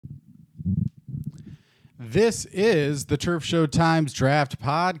This is the Turf Show Times Draft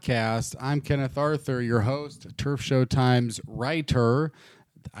Podcast. I'm Kenneth Arthur, your host, Turf Show Times writer.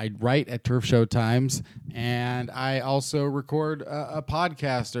 I write at Turf Show Times, and I also record a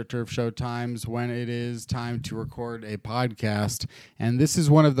podcast at Turf Show Times when it is time to record a podcast. And this is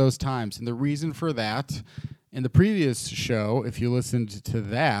one of those times. And the reason for that, in the previous show, if you listened to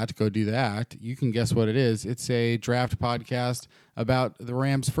that, go do that, you can guess what it is. It's a draft podcast about the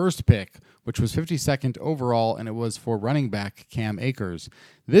Rams' first pick, which was 52nd overall, and it was for running back Cam Akers.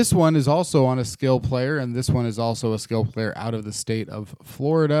 This one is also on a skill player, and this one is also a skill player out of the state of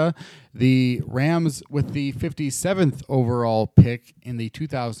Florida. The Rams, with the 57th overall pick in the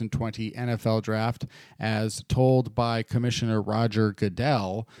 2020 NFL Draft, as told by Commissioner Roger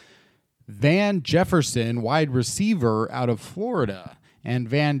Goodell, Van Jefferson, wide receiver out of Florida. And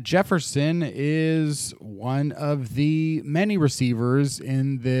Van Jefferson is one of the many receivers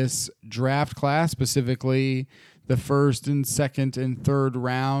in this draft class, specifically the first and second and third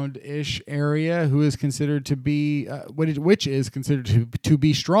round-ish area, who is considered to be, which is considered to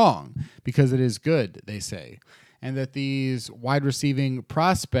be strong because it is good, they say. And that these wide receiving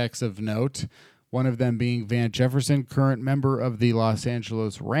prospects of note, one of them being Van Jefferson, current member of the Los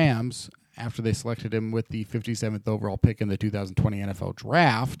Angeles Rams, after they selected him with the 57th overall pick in the 2020 NFL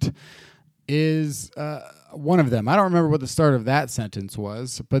Draft, is one of them. I don't remember what the start of that sentence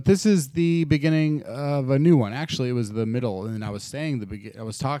was, but this is the beginning of a new one. Actually, it was the middle, and I was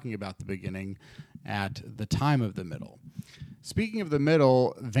talking about the beginning at the time of the middle. Speaking of the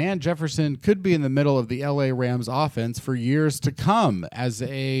middle, Van Jefferson could be in the middle of the LA Rams offense for years to come as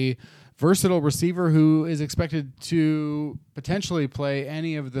a versatile receiver who is expected to potentially play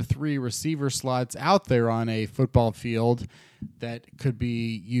any of the three receiver slots out there on a football field that could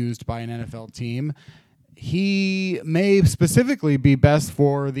be used by an NFL team. He may specifically be best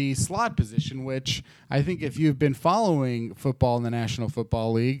for the slot position, which I think if you've been following football in the National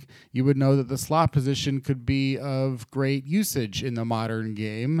Football League, you would know that the slot position could be of great usage in the modern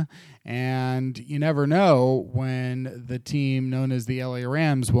game. And you never know when the team known as the LA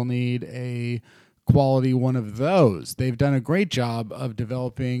Rams will need a quality one of those. They've done a great job of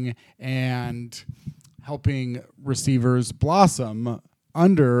developing and helping receivers blossom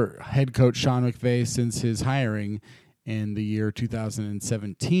under head coach Sean McVay since his hiring in the year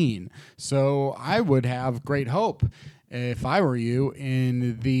 2017. So I would have great hope, if I were you,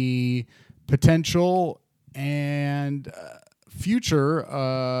 in the potential and future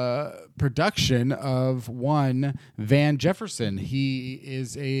production of one Van Jefferson. He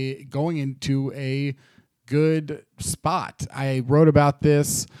is going into a good spot. I wrote about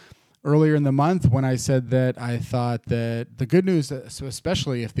this earlier in the month when I said that I thought that the good news,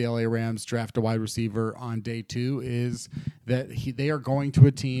 especially if the LA Rams draft a wide receiver on day 2, is that they are going to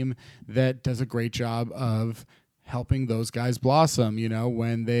a team that does a great job of helping those guys blossom. You know,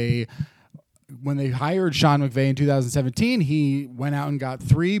 when they hired Sean McVay in 2017, he went out and got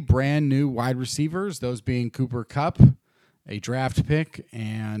 3 brand new wide receivers, those being Cooper Kupp, a draft pick,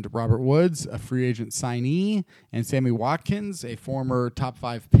 and Robert Woods, a free agent signee, and Sammy Watkins, a former top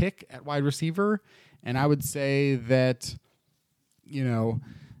 5 pick at wide receiver. And I would say that,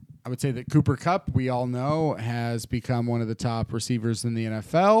 Cooper Kupp, we all know, has become one of the top receivers in the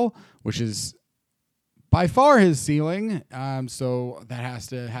NFL, which is by far his ceiling, so that has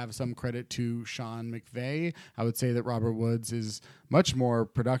to have some credit to Sean McVay. I would say that Robert Woods is much more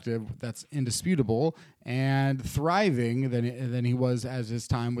productive, that's indisputable, and thriving than he was as his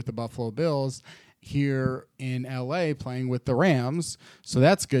time with the Buffalo Bills here in L.A. playing with the Rams. So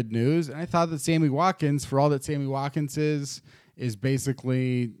that's good news. And I thought that Sammy Watkins, for all that Sammy Watkins is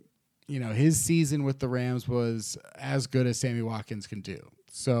basically, his season with the Rams was as good as Sammy Watkins can do.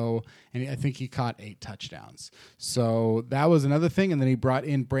 So, and I think he caught 8 touchdowns. So that was another thing. And then he brought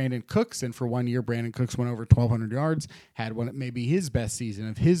in Brandon Cooks. And for 1 year, Brandon Cooks went over 1,200 yards, had one maybe his best season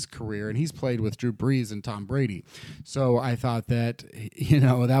of his career. And he's played with Drew Brees and Tom Brady. So I thought that,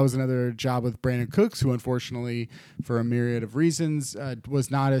 that was another job with Brandon Cooks, who unfortunately, for a myriad of reasons,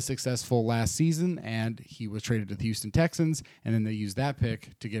 was not as successful last season. And he was traded to the Houston Texans. And then they used that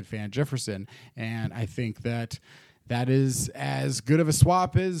pick to get Van Jefferson. And I think that is as good of a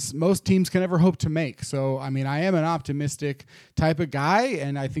swap as most teams can ever hope to make. So, I am an optimistic type of guy,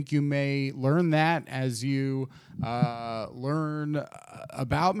 and I think you may learn that as you learn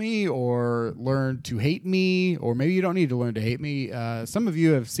about me or learn to hate me, or maybe you don't need to learn to hate me. Some of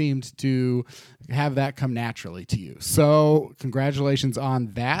you have seemed to have that come naturally to you. So congratulations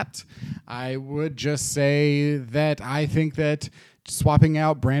on that. I would just say that I think that swapping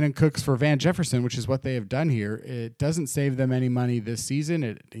out Brandon Cooks for Van Jefferson, which is what they have done here, it doesn't save them any money this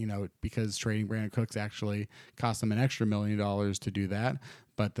season. Because trading Brandon Cooks actually cost them an extra $1 million to do that,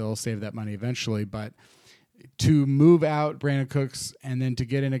 but they'll save that money eventually. But to move out Brandon Cooks and then to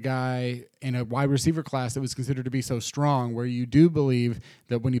get in a guy in a wide receiver class that was considered to be so strong, where you do believe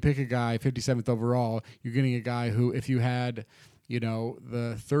that when you pick a guy 57th overall, you're getting a guy who, if you had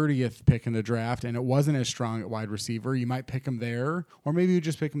the 30th pick in the draft and it wasn't as strong at wide receiver, you might pick him there, or maybe you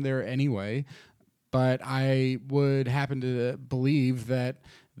just pick him there anyway. But I would happen to believe that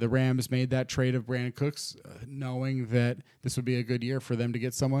the Rams made that trade of Brandon Cooks, knowing that this would be a good year for them to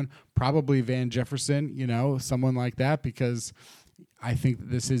get someone, probably Van Jefferson, someone like that, because I think that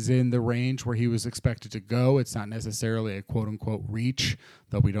this is in the range where he was expected to go. It's not necessarily a quote-unquote reach,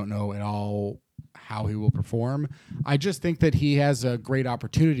 though we don't know at all how he will perform. I just think that he has a great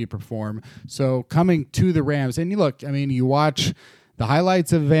opportunity to perform. So coming to the Rams, and you watch the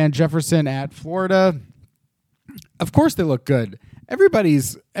highlights of Van Jefferson at Florida, of course they look good. Every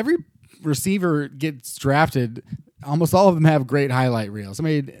receiver gets drafted, almost all of them have great highlight reels. I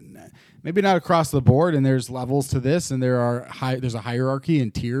mean, maybe not across the board, and there's levels to this, and there's a hierarchy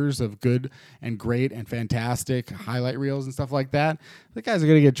and tiers of good and great and fantastic highlight reels and stuff like that. The guys are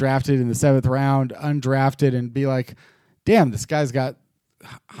going to get drafted in the 7th round, undrafted, and be like, damn, this guy's got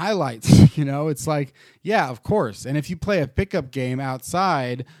highlights. It's like, yeah, of course. And if you play a pickup game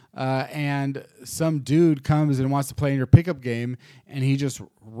outside and some dude comes and wants to play in your pickup game and he just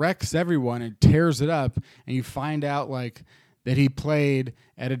wrecks everyone and tears it up, and you find out that he played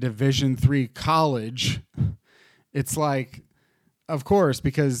at a Division III college, it's like, of course,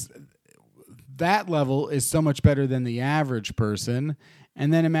 because that level is so much better than the average person.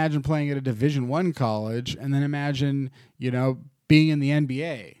 And then imagine playing at a Division I college, and then imagine, being in the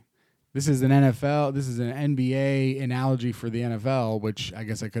NBA. This is an NFL. This is an NBA analogy for the NFL, which I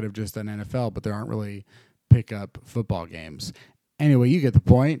guess I could have just done NFL, but there aren't really pickup football games. Anyway, you get the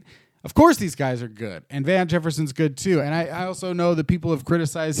point. Of course these guys are good, and Van Jefferson's good too. And I also know that people have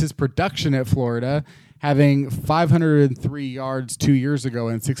criticized his production at Florida, having 503 yards 2 years ago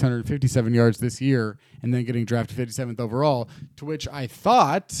and 657 yards this year, and then getting drafted 57th overall, to which I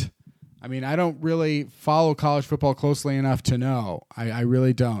thought, I don't really follow college football closely enough to know. I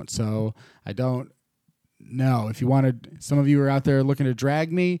really don't. So I don't know. If you wanted, some of you are out there looking to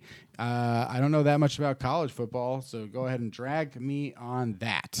drag me. I don't know that much about college football, so go ahead and drag me on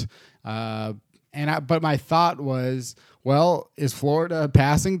that. But my thought was, well, is Florida a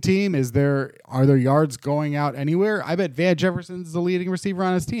passing team? Are there yards going out anywhere? I bet Van Jefferson's the leading receiver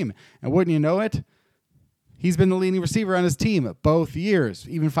on his team. And wouldn't you know it? He's been the leading receiver on his team both years,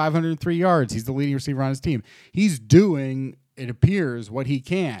 even 503 yards. He's the leading receiver on his team. He's doing, it appears, what he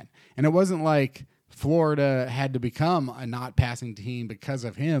can. And it wasn't like Florida had to become a not passing team because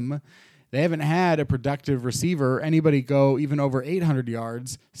of him. They haven't had a productive receiver, anybody go even over 800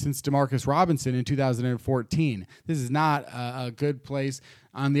 yards since Demarcus Robinson in 2014. This is not a good place.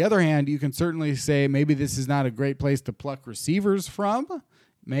 On the other hand, you can certainly say maybe this is not a great place to pluck receivers from,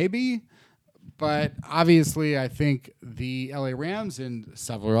 maybe. But obviously, I think the LA Rams and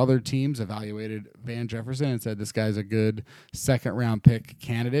several other teams evaluated Van Jefferson and said this guy's a good second-round pick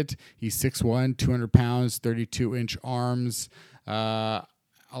candidate. He's 6'1", 200 pounds, 32-inch arms.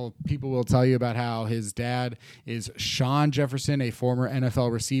 People will tell you about how his dad is Sean Jefferson, a former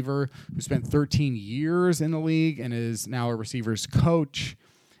NFL receiver who spent 13 years in the league and is now a receivers coach.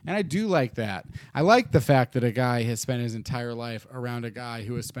 And I do like that. I like the fact that a guy has spent his entire life around a guy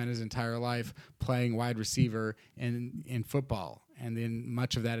who has spent his entire life playing wide receiver in football, and then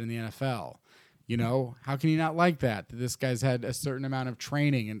much of that in the NFL. How can you not like that? This guy's had a certain amount of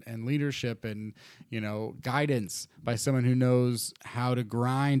training and leadership and, guidance by someone who knows how to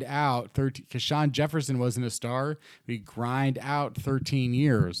grind out 13, because Sean Jefferson wasn't a star. He grind out 13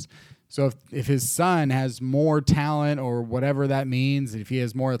 years. So if his son has more talent or whatever that means, if he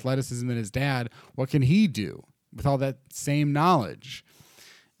has more athleticism than his dad, what can he do with all that same knowledge?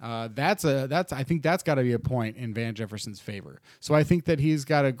 I think that's got to be a point in Van Jefferson's favor. So I think that he's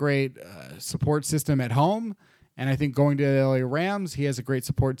got a great support system at home, and I think going to the LA Rams, he has a great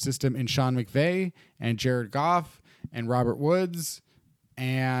support system in Sean McVay and Jared Goff and Robert Woods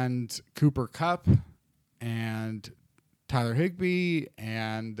and Cooper Kupp and Tyler Higbee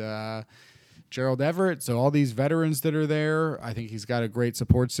and Gerald Everett. So all these veterans that are there, I think he's got a great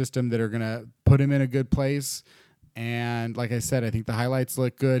support system that are going to put him in a good place. And like I said, I think the highlights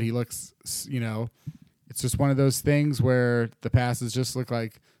look good. He looks, it's just one of those things where the passes just look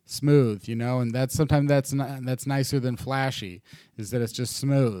like smooth, and that's sometimes that's nicer than flashy, is that it's just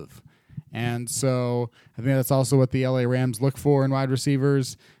smooth. And so I think that's also what the LA Rams look for in wide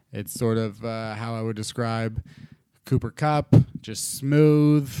receivers. It's sort of how I would describe Cooper Kupp, just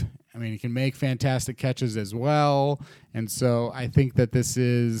smooth. I mean, he can make fantastic catches as well. And so I think that this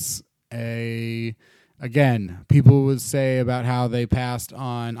is again, people would say about how they passed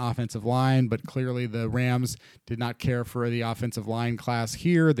on offensive line, but clearly the Rams did not care for the offensive line class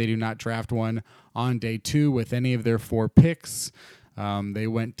here. They do not draft one on day 2 with any of their 4 picks. They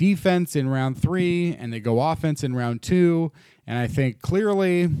went defense in round 3, and they go offense in round 2. And I think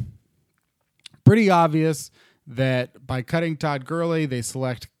clearly, pretty obvious that by cutting Todd Gurley, they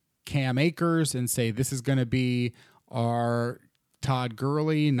select Cam Akers and say this is going to be our Todd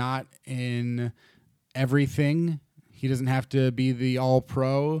Gurley, not in everything. He doesn't have to be the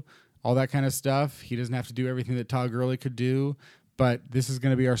all-pro, all that kind of stuff. He doesn't have to do everything that Todd Gurley could do. But this is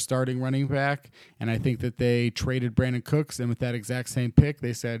going to be our starting running back, and I think that they traded Brandon Cooks, and with that exact same pick,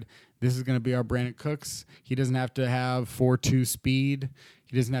 they said, this is going to be our Brandon Cooks. He doesn't have to have 4.2 speed.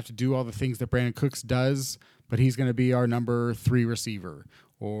 He doesn't have to do all the things that Brandon Cooks does, but he's going to be our number 3 receiver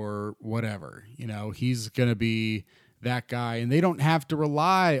or whatever. You know, he's going to be that guy, and they don't have to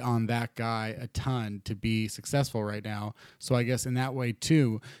rely on that guy a ton to be successful right now. So I guess in that way,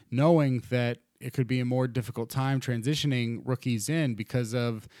 too, knowing that it could be a more difficult time transitioning rookies in because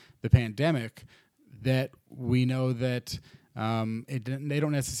of the pandemic, that we know that they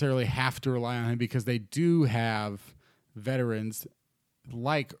don't necessarily have to rely on him because they do have veterans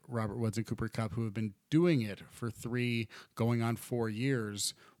like Robert Woods and Cooper Kupp who have been doing it for 3 going on 4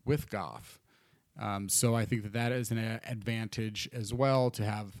 years with Goff. So I think that is an advantage as well, to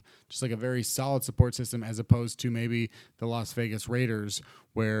have just like a very solid support system as opposed to maybe the Las Vegas Raiders,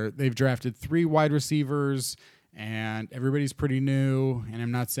 where they've drafted 3 wide receivers and everybody's pretty new. And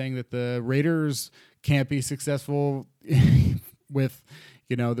I'm not saying that the Raiders can't be successful with,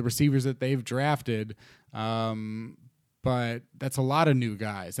 you know, the receivers that they've drafted. But that's a lot of new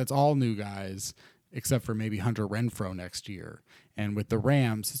guys. That's all new guys, except for maybe Hunter Renfrow next year. And with the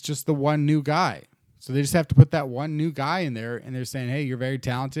Rams, it's just the one new guy. So they just have to put that one new guy in there, and they're saying, hey, you're very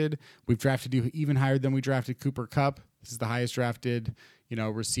talented. We've drafted you even higher than we drafted Cooper Kupp. This is the highest drafted, you know,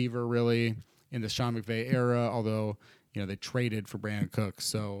 receiver really in the Sean McVay era, although, you know, they traded for Brandon Cooks.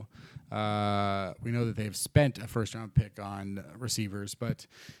 So we know that they've spent a first-round pick on receivers, but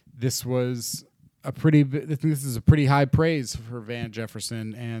this was I think this is a pretty high praise for Van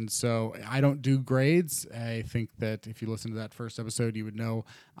Jefferson, and so I don't do grades. I think that if you listen to that first episode, you would know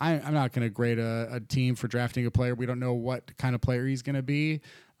I'm not going to grade a team for drafting a player. We don't know what kind of player he's going to be,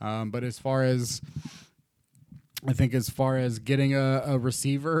 but as far as getting a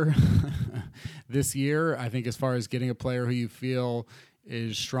receiver this year, I think as far as getting a player who you feel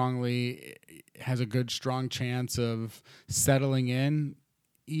has a good, strong chance of settling in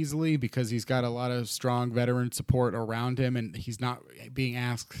easily because he's got a lot of strong veteran support around him, and he's not being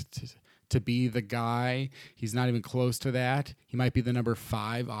asked to be the guy. He's not even close to that. He might be the number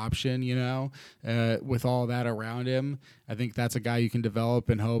 5 option, you know, with all that around him. I think that's a guy you can develop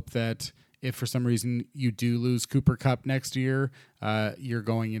and hope that if for some reason you do lose Cooper Kupp next year, you're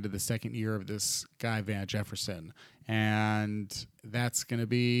going into the second year of this guy, Van Jefferson. And that's going to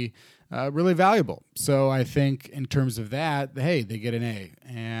be really valuable. So I think in terms of that, hey, they get an A.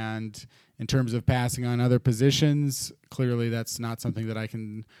 And in terms of passing on other positions, clearly that's not something that I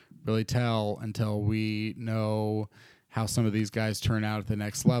can really tell until we know how some of these guys turn out at the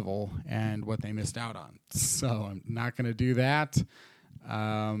next level and what they missed out on. So I'm not going to do that.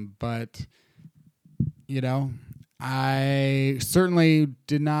 But, you know, I certainly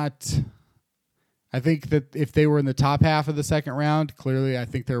did not. I think that if they were in the top half of the second round, clearly I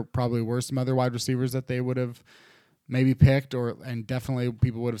think there probably were some other wide receivers that they would have maybe picked, and definitely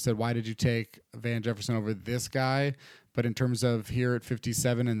people would have said, why did you take Van Jefferson over this guy? But in terms of here at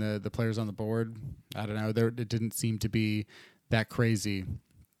 57 and the players on the board, I don't know. It didn't seem to be that crazy.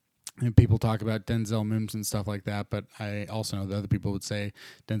 And people talk about Denzel Mims and stuff like that, but I also know that other people would say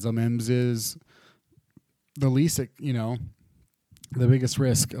Denzel Mims is the least, you know, the biggest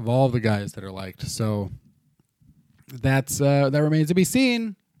risk of all the guys that are liked. So that remains to be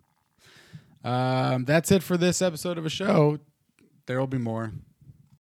seen. That's it for this episode of a show. There will be more.